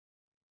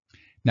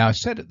Now, I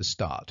said at the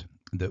start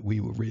that we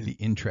were really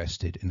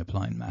interested in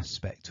applying mass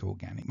spec to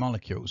organic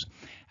molecules,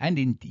 and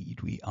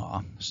indeed we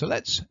are. So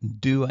let's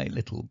do a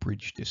little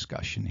bridge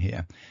discussion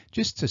here,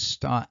 just to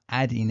start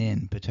adding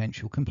in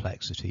potential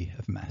complexity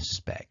of mass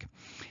spec.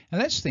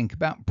 And let's think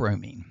about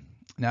bromine.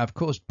 Now, of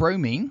course,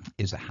 bromine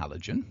is a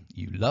halogen.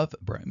 You love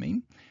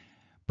bromine.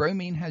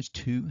 Bromine has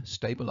two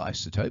stable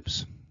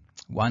isotopes.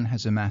 One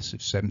has a mass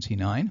of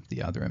 79,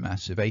 the other a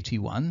mass of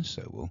 81,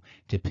 so we'll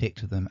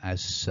depict them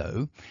as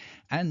so.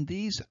 And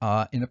these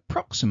are in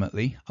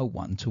approximately a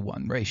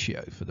 1-to-1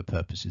 ratio. For the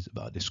purposes of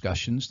our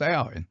discussions, they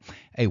are in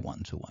a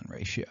 1-to-1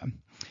 ratio.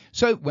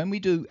 So when we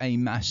do a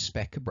mass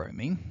spec of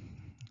bromine,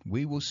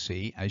 we will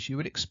see, as you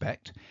would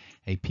expect,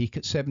 a peak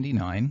at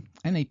 79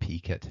 and a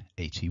peak at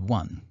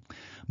 81.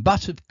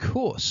 But of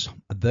course,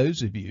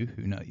 those of you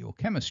who know your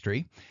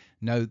chemistry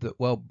know that,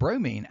 well,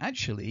 bromine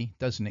actually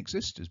doesn't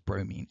exist as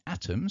bromine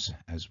atoms,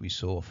 as we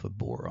saw for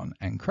boron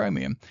and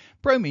chromium.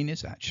 Bromine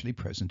is actually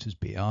present as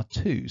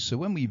Br2. So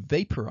when we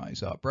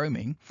vaporize our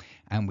bromine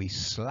and we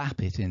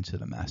slap it into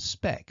the mass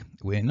spec,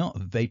 we're not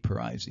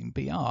vaporizing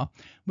Br,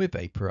 we're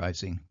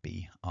vaporizing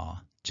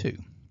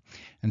Br2.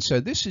 And so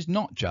this is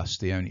not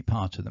just the only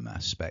part of the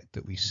mass spec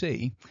that we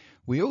see.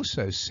 We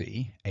also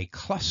see a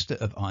cluster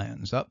of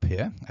ions up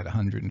here at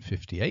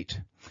 158,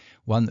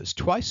 one that's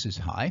twice as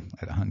high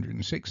at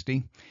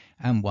 160,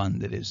 and one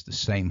that is the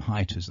same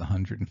height as the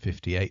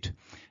 158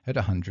 at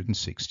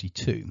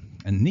 162.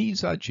 And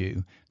these are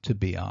due to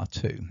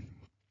Br2.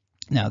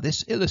 Now,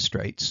 this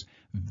illustrates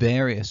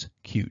various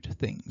cute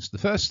things. The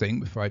first thing,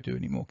 before I do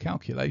any more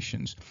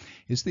calculations,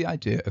 is the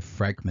idea of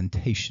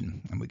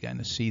fragmentation. And we're going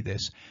to see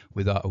this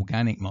with our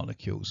organic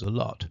molecules a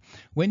lot.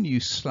 When you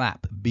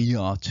slap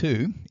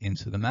Br2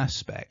 into the mass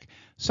spec,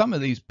 some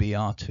of these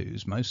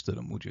Br2s, most of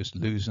them will just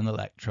lose an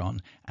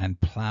electron and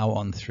plow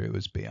on through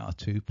as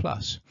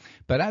Br2+.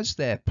 But as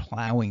they're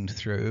plowing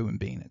through and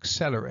being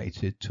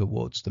accelerated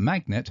towards the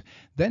magnet,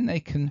 then they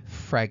can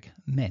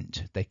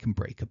fragment, they can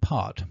break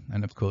apart.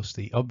 And of course,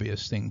 the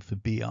obvious thing for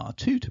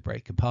Br2 to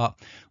break apart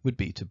would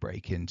be to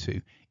break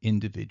into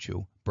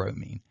individual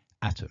bromine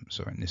atoms,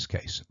 or in this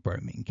case,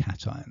 bromine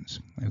cations.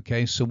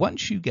 Okay, so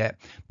once you get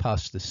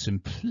past the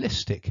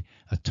simplistic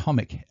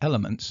atomic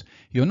elements,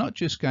 you're not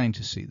just going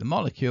to see the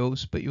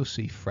molecules, but you'll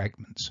see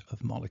fragments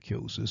of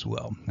molecules as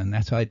well. And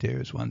that idea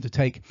is one to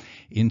take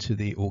into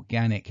the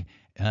organic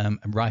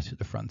right at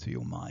the front of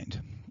your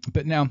mind.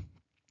 But now,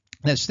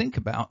 let's think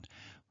about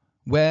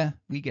where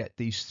we get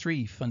these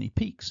three funny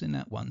peaks in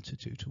that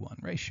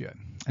 1-to-2-to-1 ratio.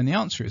 And the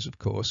answer is, of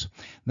course,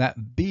 that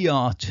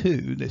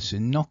Br2, this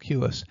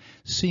innocuous,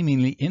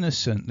 seemingly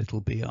innocent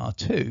little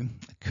Br2,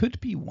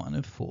 could be one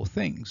of four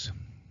things.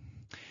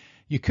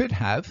 You could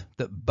have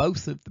that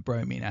both of the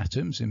bromine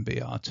atoms in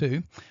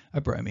Br2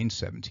 are bromine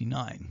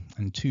 79,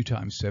 and 2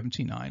 times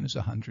 79 is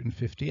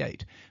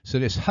 158. So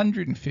this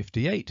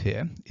 158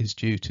 here is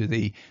due to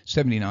the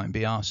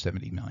 79Br,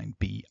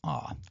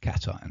 79Br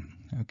cation.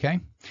 Okay.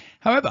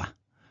 However,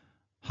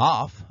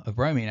 half of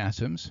bromine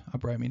atoms are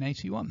bromine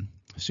 81.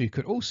 So you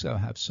could also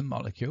have some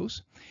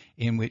molecules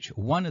in which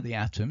one of the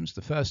atoms,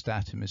 the first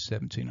atom is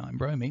 79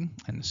 bromine,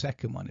 and the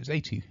second one is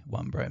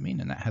 81 bromine,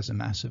 and that has a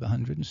mass of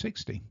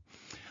 160.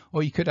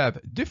 Or you could have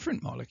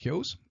different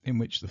molecules in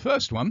which the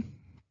first one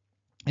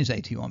is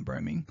 81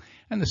 bromine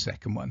and the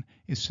second one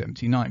is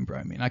 79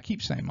 bromine. I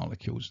keep saying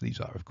molecules, these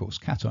are of course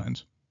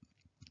cations.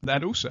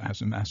 That also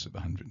has a mass of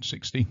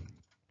 160.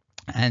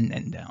 And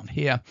then down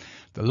here,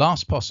 the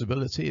last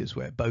possibility is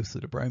where both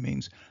of the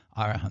bromines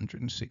are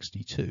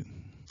 162.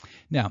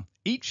 Now,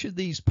 each of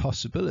these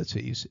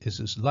possibilities is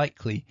as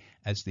likely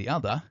as the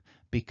other,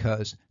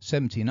 because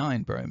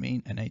 79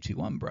 bromine and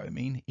 81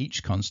 bromine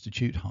each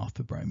constitute half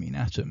the bromine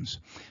atoms.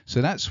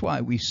 So that's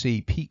why we see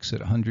peaks at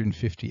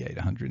 158,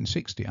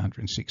 160,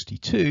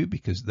 162,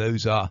 because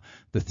those are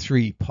the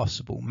three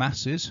possible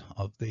masses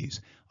of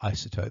these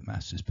isotope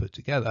masses put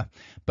together.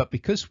 But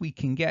because we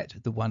can get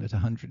the one at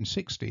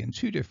 160 in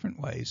two different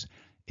ways,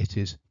 it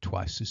is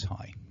twice as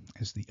high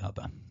as the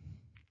other.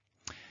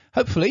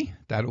 Hopefully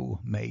that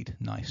all made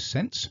nice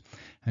sense.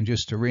 And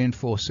just to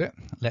reinforce it,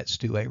 let's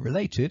do a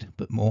related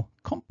but more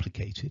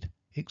complicated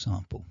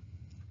example.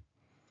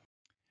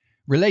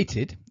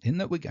 Related in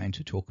that we're going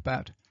to talk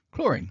about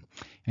chlorine,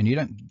 and you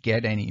don't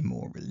get any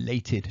more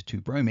related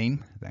to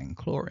bromine than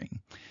chlorine.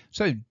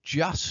 So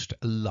just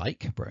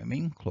like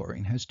bromine,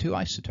 chlorine has two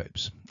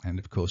isotopes. And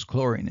of course,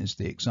 chlorine is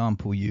the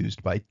example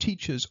used by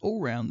teachers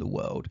all around the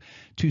world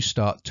to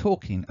start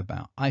talking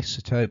about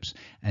isotopes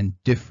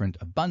and different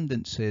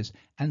abundances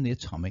and the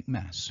atomic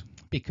mass.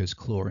 Because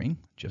chlorine,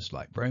 just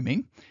like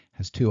bromine,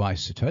 has two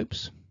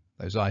isotopes.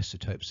 Those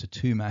isotopes are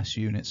 2 mass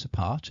units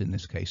apart, in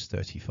this case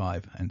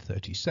 35 and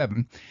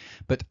 37.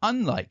 But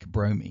unlike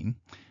bromine,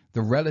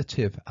 the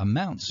relative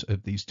amounts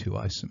of these two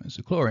isomers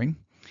of chlorine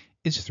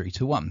is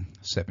 3-to-1.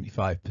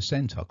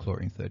 75% are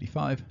chlorine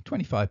 35,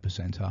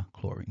 25% are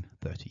chlorine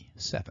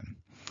 37.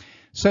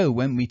 So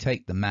when we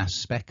take the mass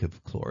spec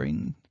of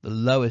chlorine, the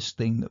lowest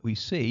thing that we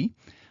see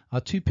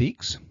are 2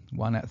 peaks,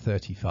 one at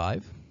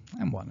 35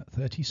 and one at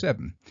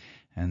 37.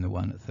 and the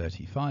one at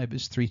 35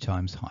 is 3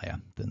 times higher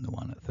than the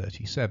one at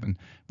 37,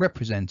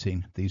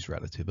 representing these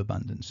relative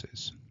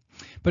abundances.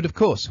 But of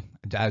course,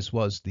 as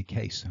was the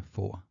case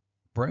for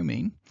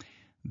bromine,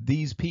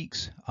 these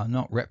peaks are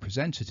not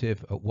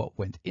representative of what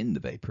went in the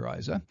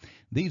vaporizer.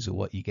 These are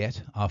what you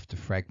get after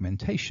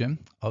fragmentation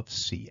of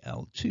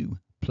Cl2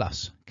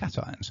 plus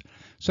cations.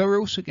 So we're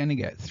also going to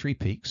get 3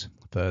 peaks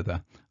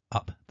further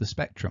up the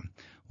spectrum,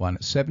 one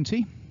at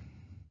 70,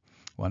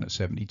 one at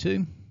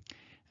 72,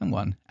 and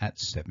one at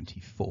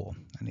 74.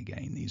 And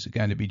again, these are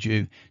going to be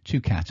due to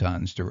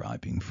cations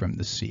deriving from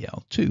the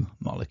Cl2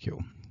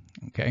 molecule.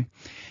 Okay,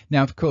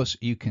 now of course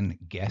you can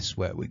guess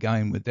where we're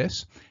going with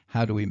this.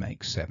 How do we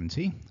make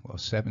 70? Well,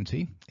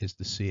 70 is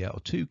the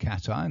Cl2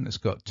 cation that's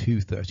got 2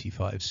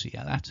 35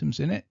 Cl atoms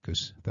in it,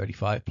 because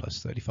 35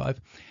 plus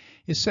 35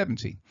 is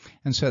 70.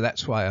 And so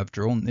that's why I've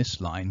drawn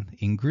this line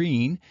in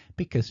green,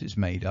 because it's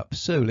made up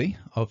solely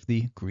of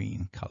the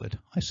green colored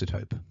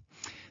isotope.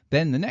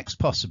 Then the next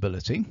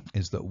possibility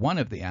is that one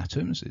of the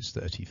atoms is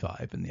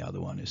 35 and the other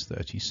one is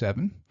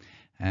 37.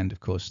 And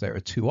of course there are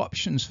 2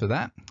 options for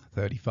that,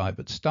 35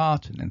 at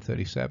start and then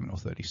 37, or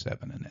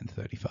 37 and then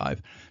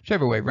 35.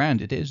 Whichever way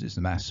round it is the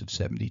mass of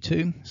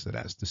 72. So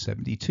that's the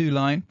 72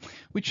 line,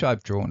 which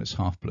I've drawn as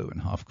half blue and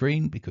half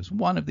green, because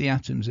one of the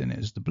atoms in it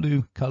is the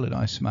blue coloured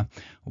isomer,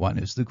 one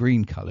is the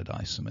green coloured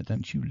isomer.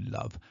 Don't you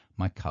love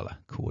my colour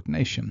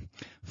coordination?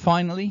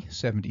 Finally,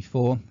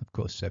 74, of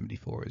course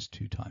 74 is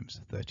 2 times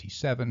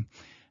 37.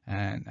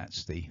 And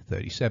that's the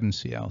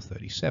 37Cl,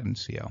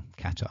 37Cl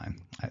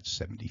cation at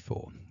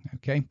 74.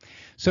 Okay,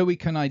 so we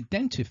can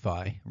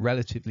identify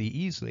relatively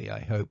easily,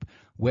 I hope,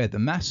 where the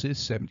masses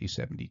 70,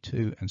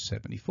 72 and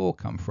 74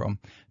 come from,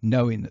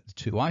 knowing that the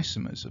 2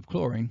 isomers of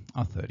chlorine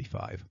are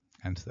 35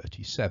 and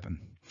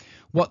 37.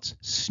 What's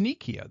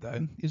sneakier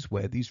though is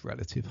where these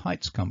relative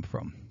heights come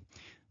from.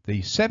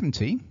 The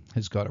 70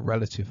 has got a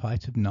relative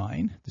height of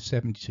 9, the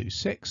 72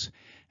 6,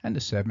 and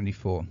the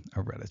 74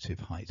 a relative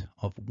height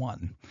of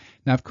 1.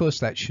 Now of course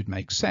that should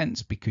make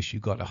sense, because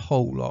you've got a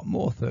whole lot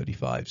more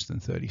 35s than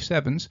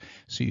 37s,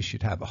 so you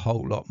should have a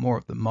whole lot more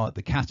of them.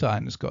 The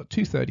cation has got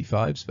 2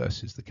 35s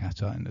versus the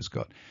cation has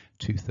got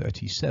 2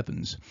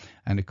 37s,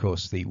 and of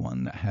course the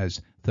one that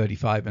has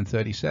 35 and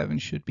 37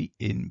 should be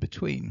in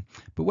between.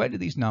 But where do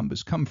these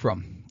numbers come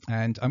from?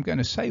 And I'm going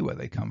to say where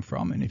they come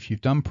from, and if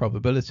you've done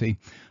probability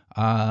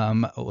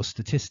or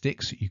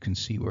statistics, you can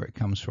see where it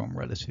comes from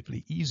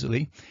relatively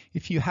easily.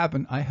 If you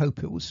haven't, I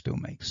hope it will still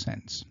make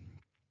sense.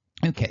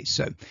 Okay,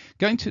 so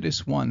going to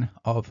this one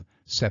of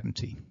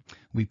 70,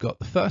 we've got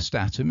the first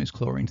atom is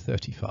chlorine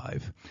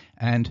 35,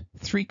 and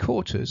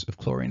 3/4 of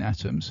chlorine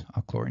atoms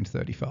are chlorine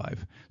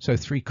 35. So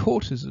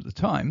 3/4 of the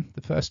time,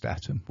 the first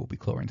atom will be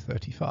chlorine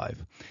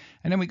 35.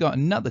 And then we got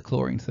another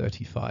chlorine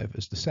 35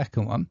 as the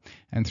second one,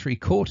 and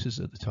 3/4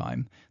 of the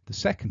time, the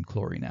second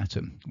chlorine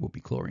atom will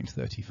be chlorine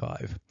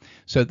 35.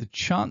 So the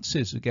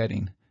chances of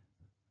getting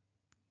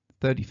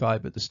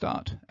 35 at the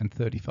start and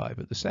 35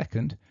 at the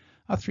second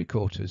are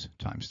 3/4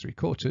 times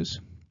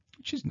 3/4,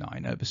 which is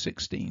 9 over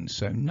 16.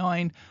 So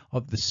 9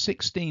 of the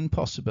 16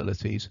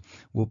 possibilities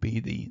will be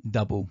the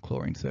double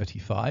chlorine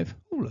 35.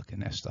 Oh, look,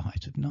 and that's the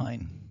height of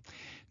 9.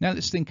 Now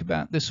let's think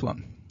about this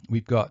one.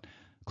 We've got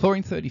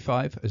chlorine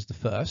 35 as the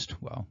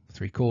first, well,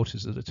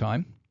 3/4 of the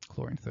time.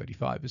 Chlorine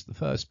 35 is the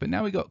first, but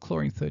now we've got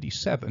chlorine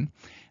 37,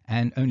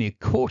 and only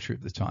 1/4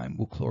 of the time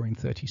will chlorine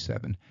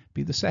 37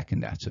 be the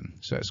second atom.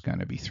 So it's going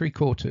to be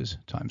 3/4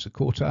 times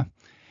 1/4.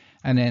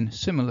 And then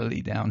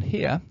similarly down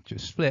here,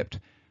 just flipped,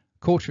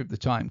 1/4 of the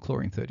time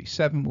chlorine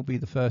 37 will be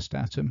the first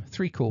atom,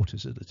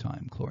 3/4 of the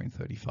time chlorine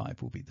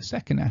 35 will be the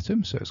second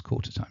atom, so it's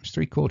 1/4 times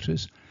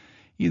 3/4.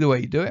 Either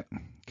way you do it,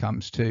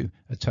 comes to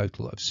a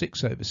total of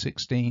 6 over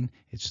 16.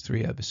 It's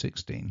 3 over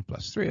 16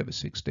 plus 3 over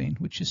 16,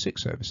 which is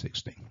 6 over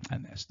 16,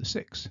 and there's the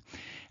 6.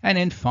 And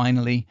then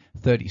finally,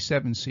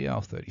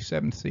 37Cl,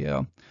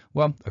 37Cl.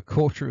 Well,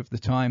 1/4 of the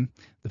time,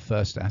 the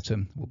first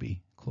atom will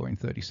be chlorine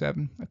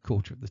 37,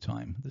 1/4 of the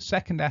time. The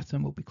second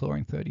atom will be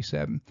chlorine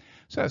 37,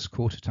 so that's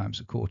 1/4 times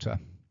 1/4,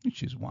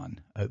 which is 1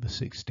 over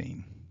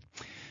 16.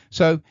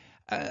 So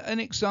an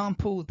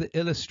example that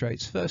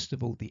illustrates, first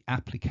of all, the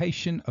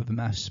application of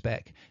mass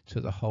spec to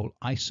the whole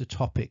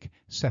isotopic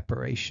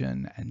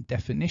separation and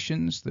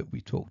definitions that we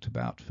talked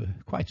about for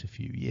quite a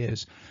few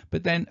years,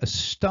 but then a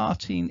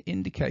starting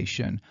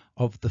indication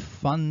of the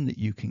fun that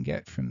you can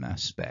get from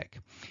mass spec.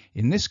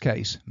 In this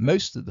case,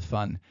 most of the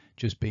fun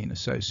just being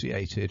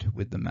associated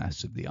with the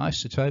mass of the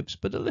isotopes,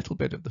 but a little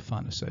bit of the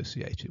fun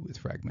associated with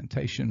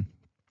fragmentation.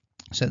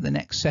 So the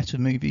next set of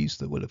movies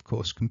that will of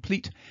course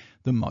complete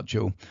the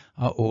module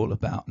are all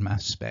about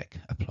mass spec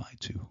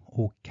applied to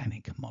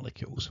organic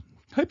molecules.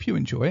 Hope you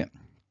enjoy it.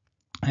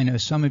 I know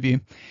some of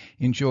you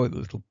enjoy the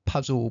little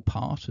puzzle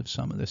part of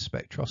some of the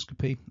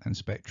spectroscopy and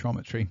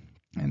spectrometry,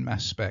 and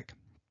mass spec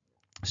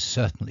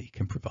certainly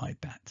can provide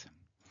that.